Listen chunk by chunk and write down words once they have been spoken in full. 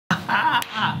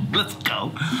Let's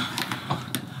go.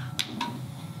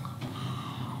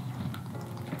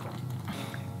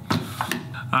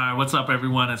 Alright, what's up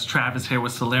everyone? It's Travis here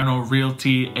with Salerno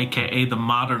Realty, aka the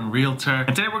Modern Realtor.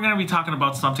 And today we're going to be talking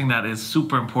about something that is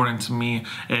super important to me.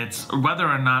 It's whether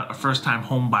or not a first-time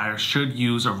home buyer should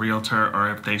use a realtor or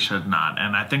if they should not.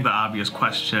 And I think the obvious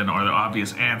question, or the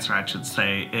obvious answer I should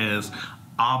say, is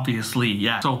obviously,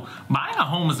 yeah. So buying a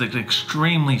home is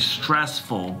extremely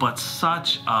stressful, but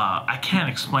such, I can't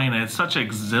explain it. It's such an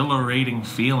exhilarating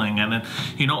feeling. And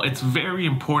you know, it's very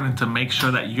important to make sure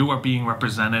that you are being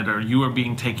represented or you are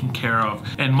being taken care of.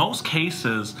 In most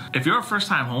cases, if you're a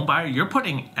first-time home buyer, you're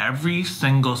putting every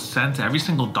single cent, every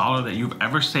single dollar that you've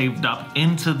ever saved up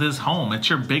into this home.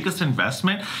 It's your biggest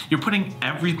investment. You're putting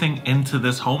everything into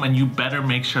this home, and you better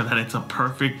make sure that it's a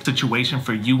perfect situation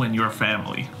for you and your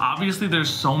family. Obviously,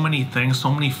 there's so many things, so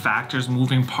many factors,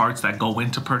 moving parts that go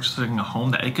into purchasing a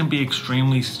home that it can be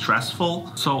extremely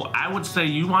stressful. So I would say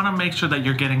you want to make sure that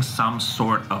you're getting some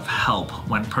sort of help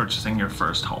when purchasing your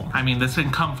first home. I mean, this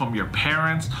can come from your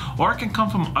parents, or it can come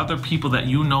from other people that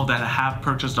you know that have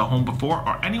purchased a home before,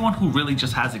 or anyone who really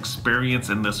just has experience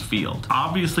in this field.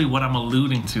 Obviously, what I'm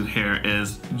alluding to here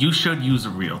is you should use a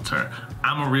realtor.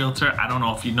 I'm a realtor. I don't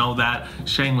know if you know that.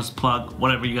 Shameless plug,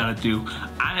 whatever you gotta do.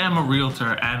 I am a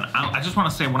realtor, and I just want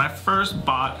to say, when I first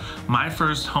bought my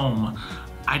first home,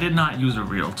 I did not use a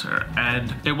realtor,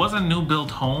 and it was a new build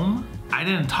home. I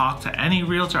didn't talk to any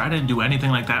realtor. I didn't do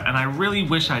anything like that, and I really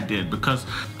wish I did, because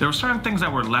there were certain things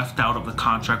that were left out of the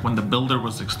contract when the builder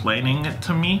was explaining it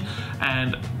to me.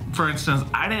 And for instance,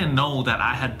 I didn't know that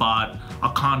I had bought a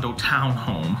condo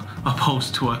townhome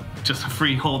opposed to just a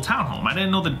freehold townhome. I didn't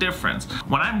know the difference.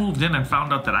 When I moved in and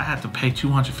found out that I had to pay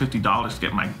 $250 to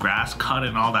get my grass cut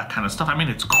and all that kind of stuff, I mean,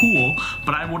 it's cool,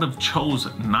 but I would have chose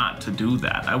not to do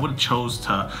that. I would have chose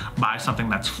to buy something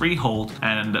that's freehold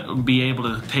and be able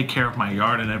to take care of my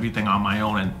yard and everything on my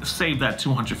own and save that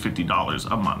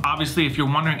 $250 a month. Obviously, if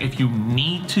you're wondering if you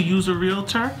need to use a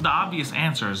realtor, the obvious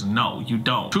answer is no, you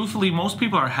don't. Truthfully, most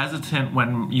people are hesitant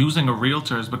when using a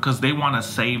realtor is because they want to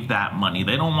save that money.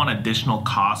 They don't want additional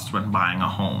costs when buying a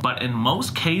home. But in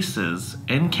most cases,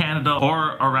 in Canada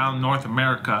or around North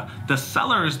America, the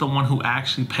seller is the one who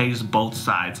actually pays both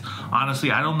sides.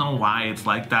 Honestly, I don't know why it's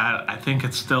like that. I think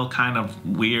it's still kind of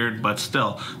weird, but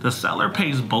still, the seller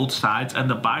pays both sides and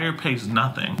the buyer pays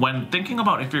nothing. When thinking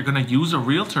about if you're gonna use a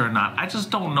realtor or not, I just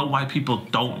don't know why people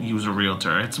don't use a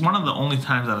realtor. It's one of the only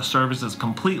times that a service is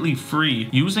completely free.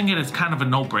 Using it is kind of a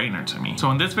no-brainer to me.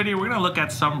 So in this video, we're gonna look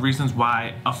at some reasons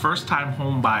why a first-time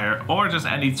home buyer, or just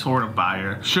any sort of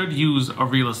buyer, should use a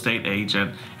real estate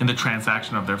agent in the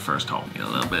transaction of their first home. Get a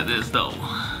little bit of this though.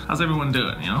 How's everyone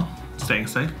doing, you know? Staying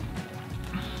safe?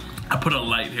 I put a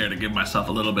light here to give myself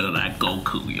a little bit of that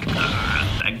Goku, you know,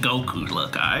 that Goku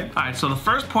look, alright? Alright, so the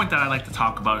first point that I like to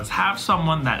talk about is have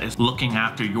someone that is looking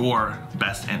after your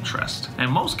best interest.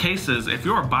 In most cases, if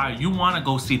you're a buyer, you want to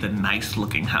go see the nice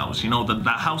looking house, you know, the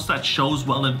house that shows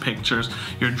well in pictures,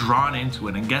 you're drawn into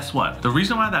it, and guess what? The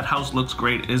reason why that house looks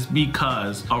great is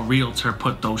because a realtor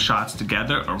put those shots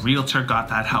together, a realtor got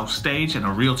that house staged, and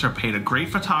a realtor paid a great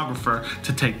photographer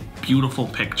to take beautiful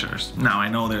pictures. Now, I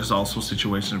know there's also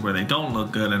situations where they don't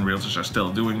look good and realtors are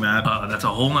still doing that. That's a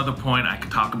whole nother point. I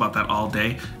could talk about that all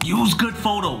day. Use good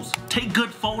photos. Take good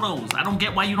photos. I don't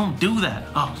get why you don't do that.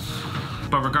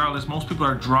 But regardless, most people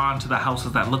are drawn to the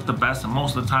houses that look the best, and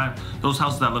most of the time, those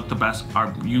houses that look the best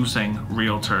are using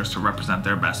realtors to represent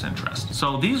their best interest.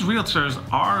 So these realtors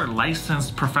are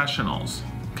licensed professionals.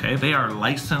 Okay, they are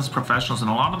licensed professionals, and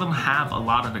a lot of them have a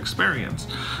lot of experience.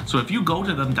 So if you go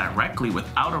to them directly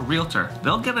without a realtor,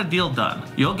 they'll get a deal done.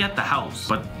 You'll get the house,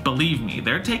 but believe me,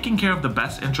 they're taking care of the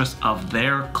best interests of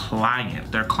their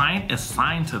client. Their client is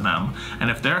signed to them,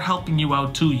 and if they're helping you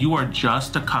out too, you are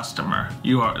just a customer.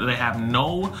 They have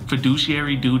no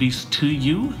fiduciary duties to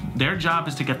you. Their job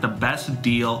is to get the best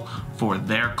deal for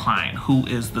their client, who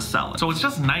is the seller. So it's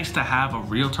just nice to have a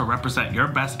realtor represent your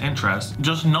best interest.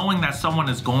 Just knowing that someone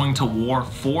is going to war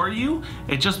for you,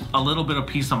 it's just a little bit of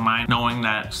peace of mind knowing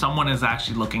that someone is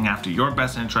actually looking after your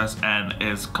best interest and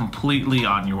is completely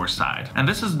on your side. And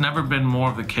this has never been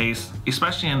more of the case,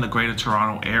 especially in the Greater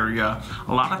Toronto area.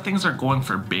 A lot of things are going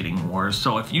for bidding wars.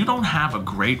 So if you don't have a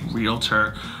great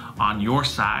realtor on your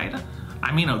side,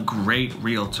 I mean a great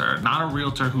realtor, not a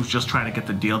realtor who's just trying to get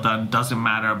the deal done. Doesn't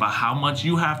matter about how much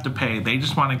you have to pay, they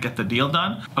just want to get the deal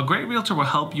done. A great realtor will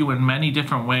help you in many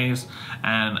different ways,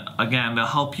 and again, they'll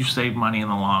help you save money in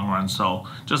the long run, so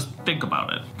just think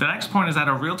about it. The next point is that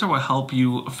a realtor will help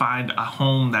you find a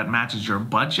home that matches your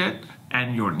budget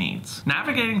and your needs.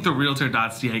 Navigating through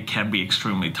Realtor.ca can be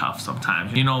extremely tough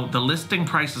sometimes. You know, the listing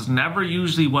price is never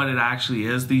usually what it actually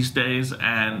is these days,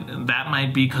 and that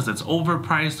might be because it's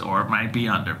overpriced or it might be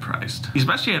underpriced.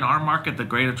 Especially in our market, the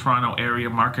Greater Toronto Area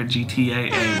market,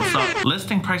 GTA, what's up?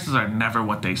 Listing prices are never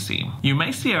what they seem. You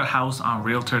may see a house on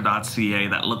Realtor.ca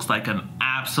that looks like an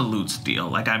absolute steal.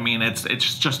 Like, I mean, it's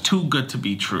just too good to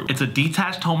be true. It's a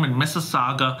detached home in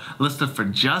Mississauga listed for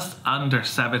just under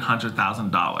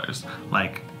 $700,000.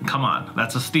 Like, come on,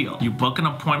 that's a steal. You book an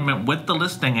appointment with the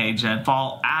listing agent,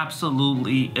 fall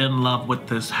absolutely in love with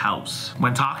this house.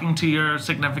 When talking to your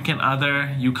significant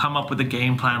other, you come up with a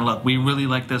game plan. Look, we really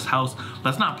like this house.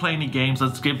 Let's not play any games.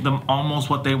 Let's give them almost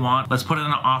what they want. Let's put in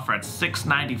an offer at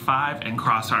 $695 and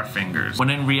cross our fingers. When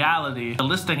in reality, the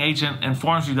listing agent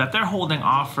informs you that they're holding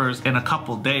offers in a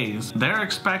couple days. They're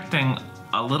expecting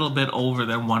a little bit over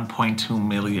than $1.2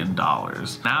 million.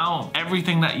 Now,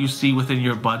 everything that you see within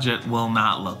your budget will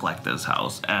not look like this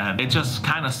house. And it just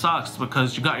kind of sucks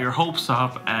because you got your hopes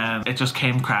up and it just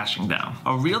came crashing down.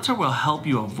 A realtor will help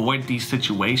you avoid these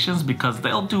situations because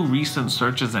they'll do recent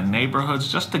searches in neighborhoods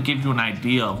just to give you an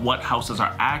idea of what houses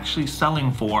are actually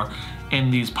selling for in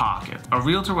these pockets. A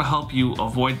realtor will help you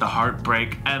avoid the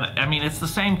heartbreak, and I mean, it's the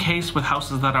same case with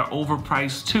houses that are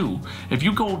overpriced too. If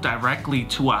you go directly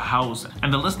to a house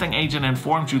and the listing agent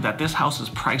informs you that this house is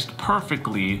priced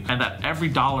perfectly and that every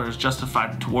dollar is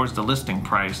justified towards the listing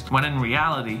price, when in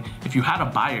reality, if you had a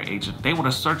buyer agent, they would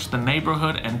have searched the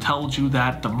neighborhood and told you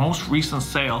that the most recent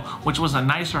sale, which was a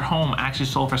nicer home, actually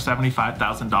sold for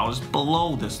 $75,000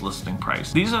 below this listing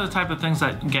price. These are the type of things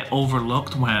that get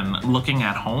overlooked when looking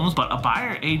at homes, but a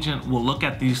buyer agent will look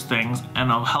at these things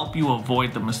and will help you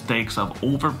avoid the mistakes of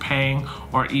overpaying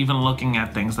or even looking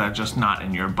at things that are just not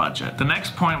in your budget. The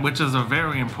next point, which is a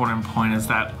very important point, is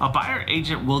that a buyer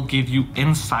agent will give you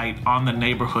insight on the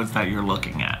neighborhoods that you're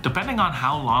looking at. Depending on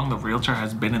how long the realtor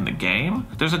has been in the game,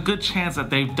 there's a good chance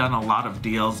that they've done a lot of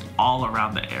deals all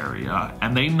around the area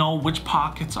and they know which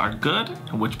pockets are good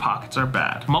and which pockets are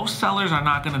bad. Most sellers are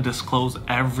not going to disclose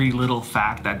every little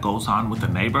fact that goes on with the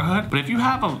neighborhood, but if you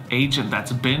have an agent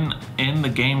that's been in the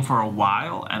game for a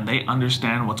while and they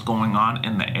understand what's going on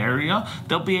in the area,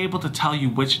 they'll be able to tell you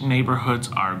which neighborhoods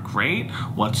are great,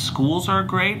 what schools are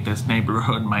great, this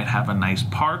neighborhood might have a nice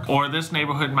park, or this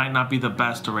neighborhood might not be the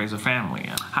best to raise a family in.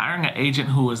 Hiring an agent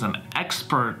who is an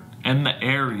expert in the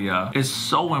area is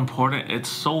so important. It's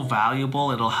so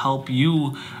valuable. It'll help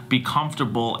you be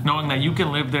comfortable knowing that you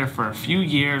can live there for a few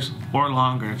years or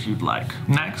longer if you'd like.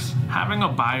 Next, having a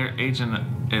buyer agent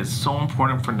is so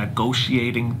important for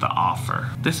negotiating the offer.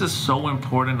 This is so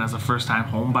important as a first-time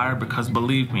home buyer because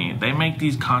believe me, they make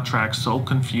these contracts so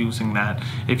confusing that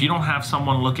if you don't have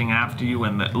someone looking after you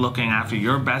and looking after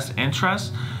your best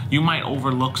interests, you might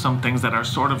overlook some things that are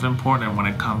sort of important when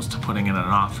it comes to putting in an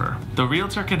offer. The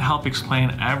realtor can help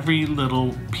explain every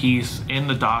little piece in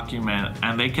the document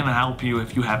and they can help you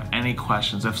if you have any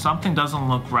questions. If something doesn't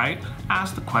look right,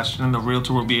 ask the question and the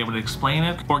realtor will be able to explain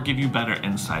it or give you better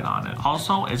insight on it.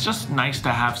 Also, it's just nice to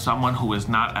have someone who is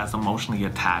not as emotionally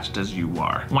attached as you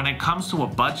are. When it comes to a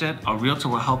budget, a realtor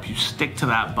will help you stick to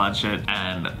that budget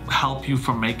and help you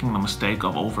from making the mistake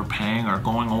of overpaying or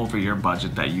going over your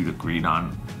budget that you'd agreed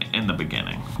on in the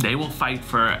beginning. They will fight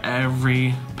for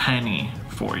every penny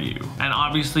for you. And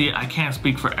obviously, I can't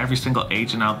speak for every single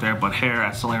agent out there, but here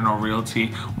at Salerno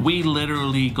Realty, we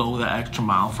literally go the extra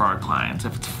mile for our clients.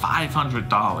 If it's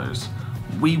 $500,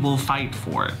 we will fight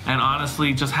for it. And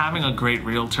honestly, just having a great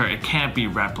realtor, it can't be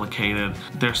replicated.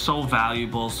 They're so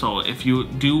valuable. So if you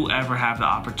do ever have the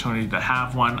opportunity to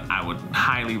have one, I would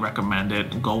highly recommend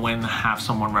it. Go in, have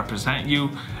someone represent you,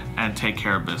 and take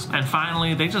care of business. And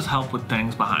finally, they just help with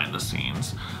things behind the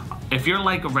scenes. If you're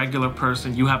like a regular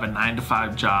person, you have a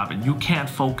 9-to-5 job and you can't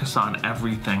focus on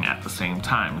everything at the same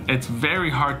time. It's very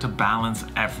hard to balance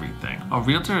everything. A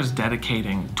realtor is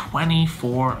dedicating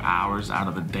 24 hours out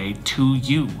of the day to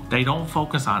you. They don't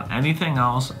focus on anything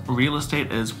else. Real estate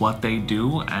is what they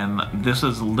do, and this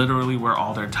is literally where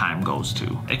all their time goes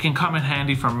to. It can come in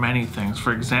handy for many things.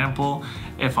 For example,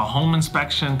 if a home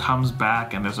inspection comes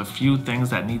back and there's a few things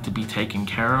that need to be taken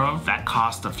care of that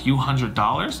cost a few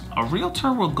 $100s, a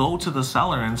realtor will go to the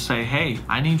seller and say, hey,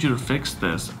 I need you to fix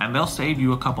this, and they'll save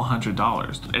you a couple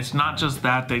 $100s. It's not just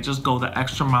that, they just go the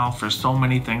extra mile for so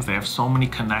many things. They have so many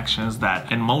connections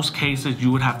that in most cases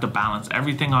you would have to balance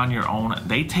everything on your own.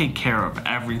 They take care of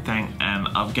everything, and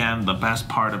again, the best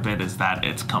part of it is that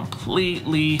it's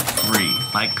completely free,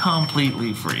 like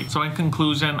completely free. So in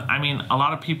conclusion, I mean, a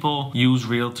lot of people use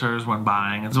realtors when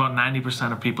buying. It's about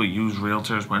 90% of people use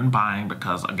realtors when buying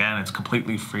because again, it's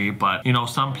completely free, but you know,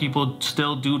 some people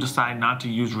still do decide decide not to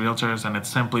use realtors and it's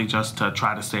simply just to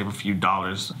try to save a few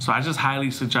dollars. So I just highly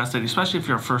suggest it, especially if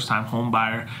you're a first-time home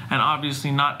buyer. And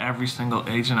obviously not every single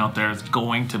agent out there is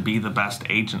going to be the best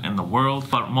agent in the world,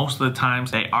 but most of the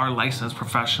times they are licensed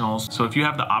professionals. So if you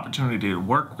have the opportunity to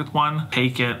work with one,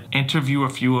 take it, interview a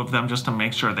few of them just to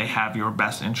make sure they have your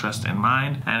best interest in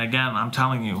mind. And again, I'm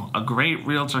telling you, a great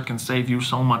realtor can save you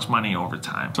so much money over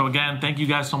time. So again, thank you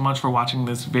guys so much for watching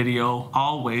this video.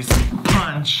 Always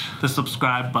punch the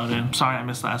subscribe button. Sorry I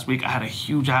missed last week. I had a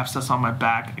huge abscess on my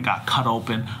back. It got cut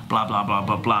open, blah, blah, blah,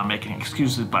 blah, blah. Making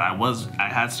excuses, but I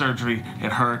had surgery.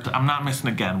 It hurt. I'm not missing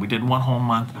again. We did one whole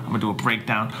month. I'm gonna do a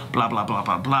breakdown, blah, blah, blah,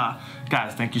 blah, blah.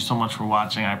 Guys, thank you so much for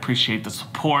watching. I appreciate the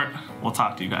support. We'll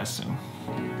talk to you guys soon.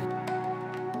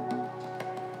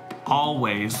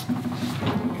 Always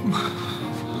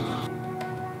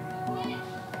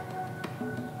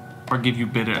or give you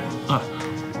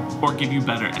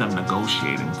better than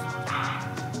negotiating.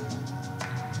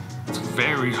 It's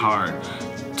very hard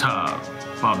to,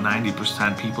 about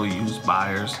 90% people use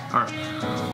buyers or